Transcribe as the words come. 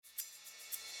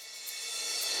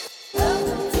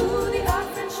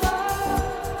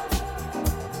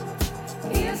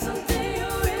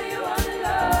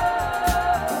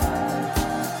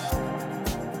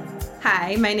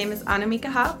Hi, my name is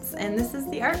Annamieka, and this is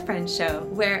the Art Friends Show,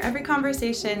 where every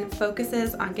conversation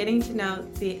focuses on getting to know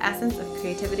the essence of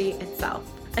creativity itself.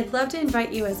 I'd love to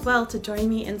invite you as well to join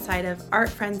me inside of Art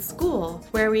Friends School,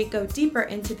 where we go deeper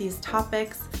into these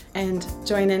topics and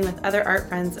join in with other art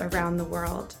friends around the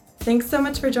world. Thanks so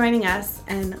much for joining us,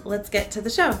 and let's get to the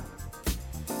show.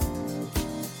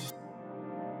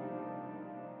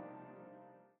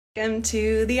 Welcome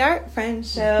to the Art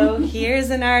Friends Show. Here's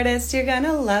an artist you're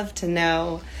gonna love to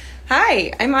know.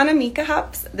 Hi, I'm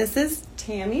Annamieka. This is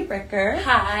Tammy Ricker.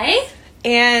 Hi.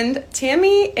 And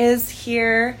Tammy is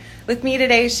here with me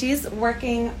today. She's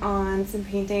working on some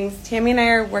paintings. Tammy and I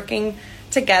are working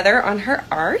together on her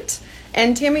art.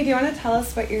 And Tammy, do you want to tell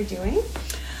us what you're doing?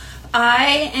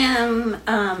 I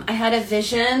had a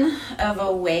vision of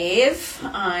a wave.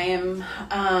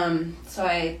 So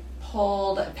I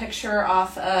pulled a picture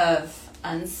off of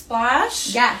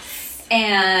Unsplash. Yes.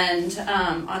 And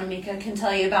Annamieka can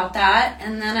tell you about that.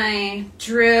 And then I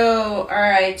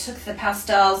took the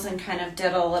pastels and kind of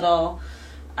did a little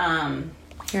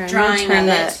Here, drawing turn of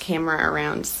the it. camera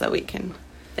around so we can.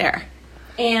 There.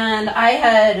 And I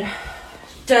had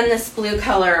done this blue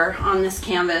color on this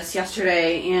canvas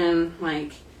yesterday and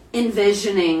like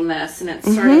envisioning this, and it's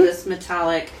sort of this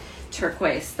metallic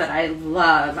turquoise that I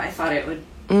love. I thought it would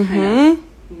kind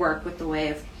of work with the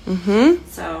wave.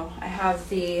 So I have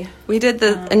the... We did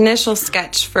the initial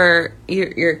sketch for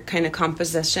your kind of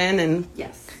composition, and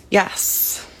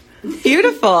yes.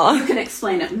 Beautiful. You can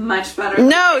explain it much better.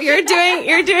 No, you're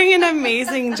doing an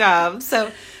amazing job. So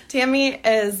Tammy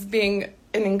is being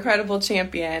an incredible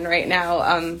champion right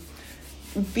now,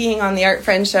 being on the Art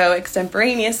Friends Show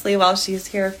extemporaneously while she's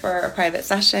here for a private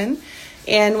session.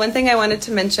 And one thing I wanted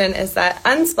to mention is that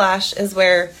Unsplash is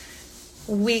where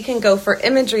we can go for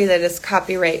imagery that is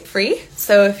copyright free.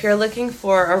 So if you're looking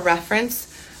for a reference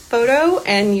photo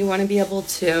and you want to be able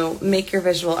to make your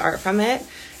visual art from it,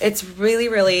 it's really,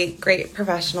 really great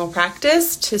professional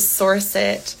practice to source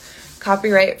it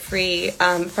copyright free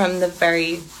from the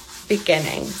very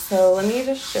beginning. So let me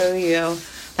just show you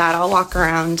that. I'll walk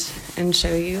around and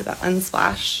show you the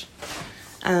Unsplash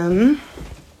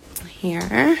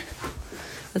here.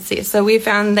 Let's see. So we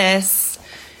found this,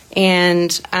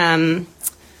 and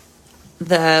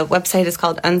the website is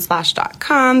called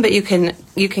unsplash.com, but you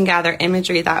can gather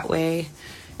imagery that way,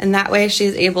 and that way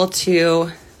she's able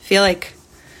to feel like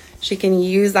she can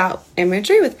use that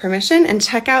imagery with permission. And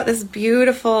check out this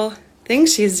beautiful thing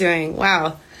she's doing.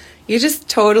 Wow. You just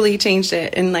totally changed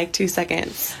it in like 2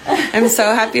 seconds. I'm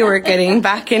so happy we're getting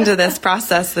back into this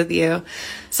process with you.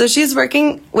 So she's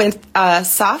working with a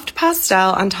soft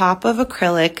pastel on top of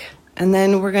acrylic, and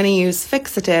then we're going to use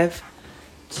fixative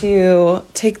to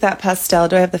take that pastel.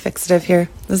 Do I have the fixative here?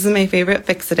 This is my favorite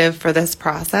fixative for this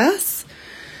process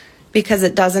because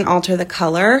it doesn't alter the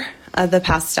color of the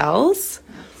pastels.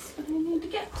 That's what I need to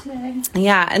get today.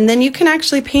 Yeah, and then you can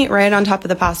actually paint right on top of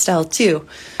the pastel too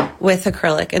with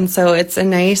acrylic. And so it's a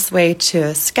nice way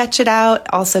to sketch it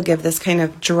out, also give this kind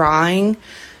of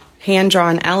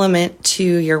hand-drawn element to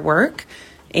your work,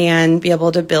 and be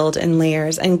able to build in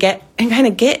layers and kind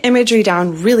of get imagery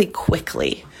down really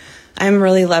quickly. I'm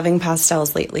really loving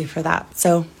pastels lately for that.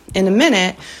 So in a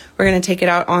minute, we're going to take it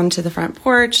out onto the front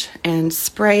porch and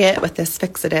spray it with this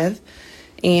fixative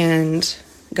and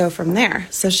go from there.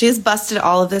 So she's busted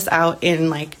all of this out in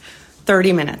like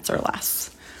 30 minutes or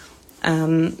less.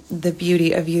 The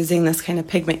beauty of using this kind of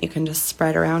pigment, you can just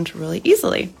spread around really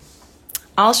easily.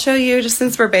 I'll show you, just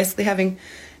since we're basically having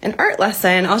an art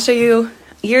lesson, I'll show you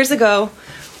years ago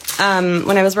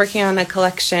when I was working on a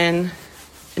collection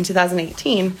in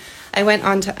 2018, I went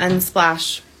on to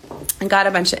Unsplash and got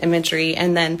a bunch of imagery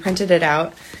and then printed it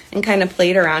out and kind of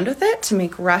played around with it to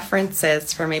make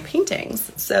references for my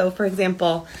paintings. So for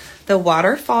example, the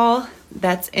waterfall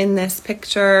that's in this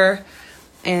picture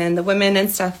and the women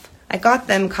and stuff, I got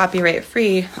them copyright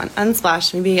free on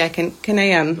Unsplash. Maybe I can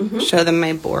show them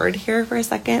my board here for a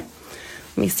second?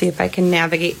 Let me see if I can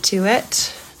navigate to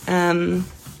it.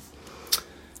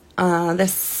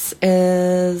 This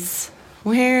is,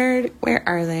 where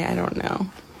are they? I don't know.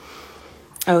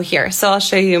 Oh, here. So I'll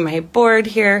show you my board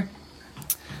here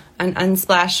on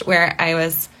Unsplash where I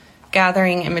was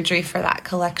gathering imagery for that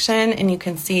collection, and you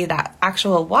can see that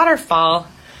actual waterfall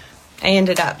I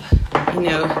ended up,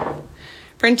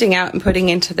 printing out and putting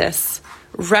into this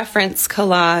reference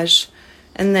collage,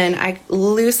 and then I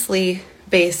loosely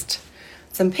based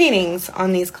some paintings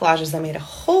on these collages. I made a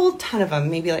whole ton of them,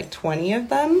 maybe like 20 of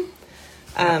them.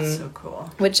 That's so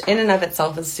cool. Which in and of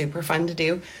itself is super fun to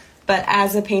do. But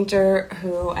as a painter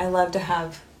who I love to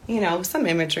have, some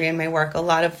imagery in my work, a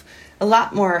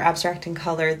lot more abstract in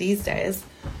color these days,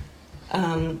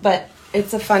 But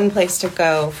it's a fun place to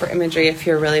go for imagery if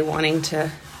you're really wanting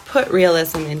to put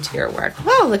realism into your work.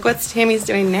 Whoa, look what Tammy's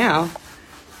doing now.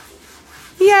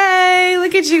 Yay,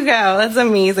 look at you go. That's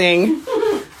amazing.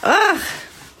 Ugh.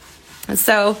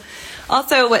 So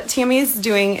also what Tammy's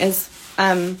doing is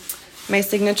my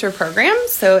signature program.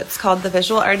 So it's called the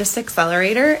Visual Artist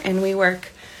Accelerator, and we work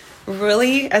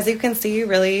really, as you can see,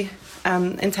 really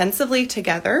intensively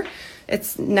together.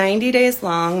 It's 90 days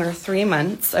long or 3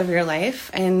 months of your life.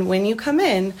 And when you come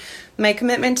in, my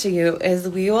commitment to you is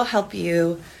we will help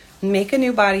you make a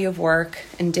new body of work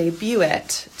and debut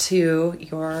it to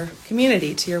your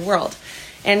community, to your world.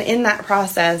 And in that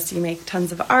process, you make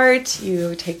tons of art,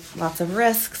 you take lots of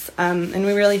risks, and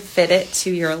we really fit it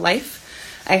to your life.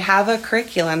 I have a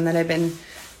curriculum that I've been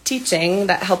teaching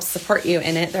that helps support you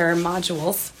in it. There are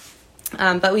modules,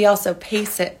 but we also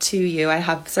pace it to you. I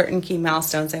have certain key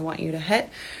milestones I want you to hit.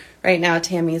 Right now,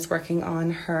 Tammy is working on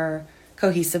her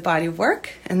cohesive body of work,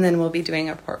 and then we'll be doing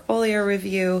a portfolio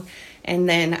review. And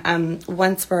then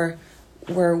once we're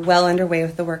well underway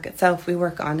with the work itself, we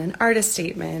work on an artist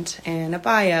statement and a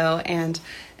bio and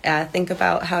think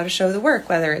about how to show the work,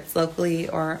 whether it's locally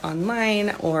or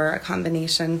online or a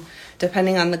combination,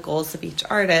 depending on the goals of each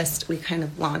artist. We kind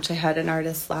of launch. I had an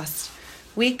artist last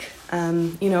week,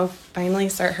 finally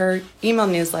start her email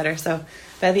newsletter. So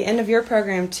by the end of your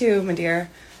program too, my dear,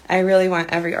 I really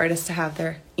want every artist to have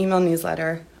their email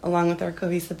newsletter along with their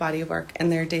cohesive body of work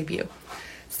and their debut.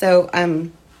 So,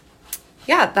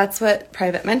 that's what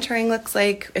private mentoring looks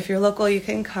like. If you're local, you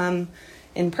can come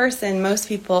in person. Most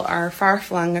people are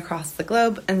far-flung across the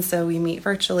globe, and so we meet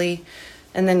virtually.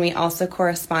 And then we also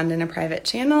correspond in a private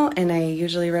channel, and I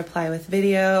usually reply with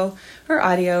video or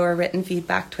audio or written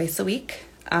feedback twice a week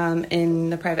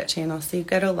in the private channel. So you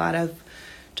get a lot of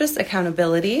just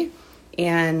accountability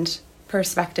and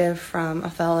perspective from a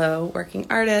fellow working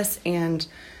artist, and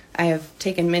I have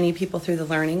taken many people through the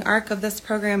learning arc of this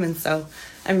program, and so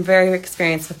I'm very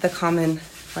experienced with the common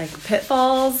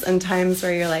pitfalls and times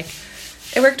where you're like,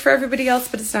 it worked for everybody else,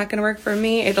 but it's not going to work for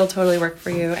me. It'll totally work for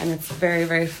you, and it's very,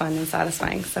 very fun and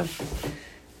satisfying. So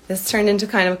this turned into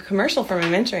kind of a commercial for my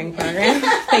mentoring program.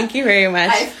 Thank you very much.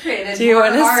 I've created Do you more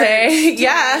want to art say?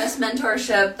 Yeah. this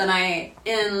mentorship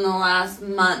in the last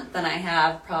month than I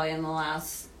have probably in the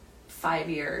last 5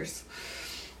 years.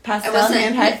 Pastel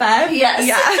hand high five? Yes.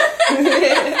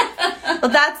 Yeah. Well,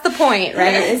 that's the point,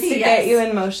 right? Is to get you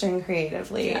in motion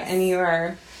creatively, and you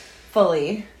are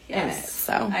fully in it.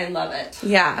 So I love it.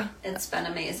 Yeah. It's been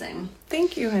amazing.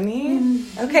 Thank you, honey.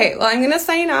 Okay, well, I'm going to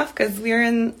sign off because we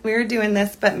were doing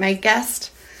this, but my guest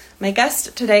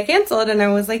today canceled, and I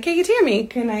was like, hey, Tammy,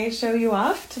 can I show you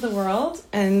off to the world?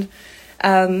 And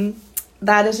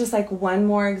that is just one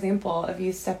more example of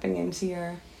you stepping into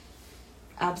your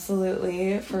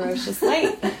absolutely ferocious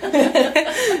light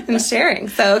and sharing.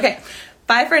 So, okay.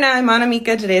 Bye for now. I'm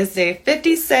Annamieka. Today is day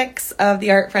 56 of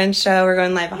the Art Friends Show. We're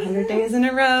going live 100 days in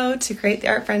a row to create the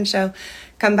Art Friends Show.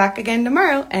 Come back again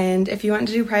tomorrow. And if you want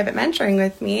to do private mentoring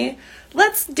with me,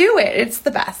 let's do it. It's the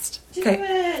best. Do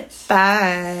it.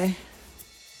 Bye.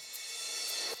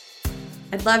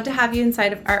 I'd love to have you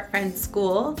inside of Art Friends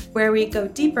School, where we go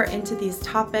deeper into these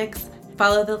topics.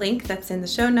 Follow the link that's in the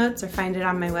show notes or find it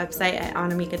on my website at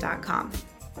annamieka.com.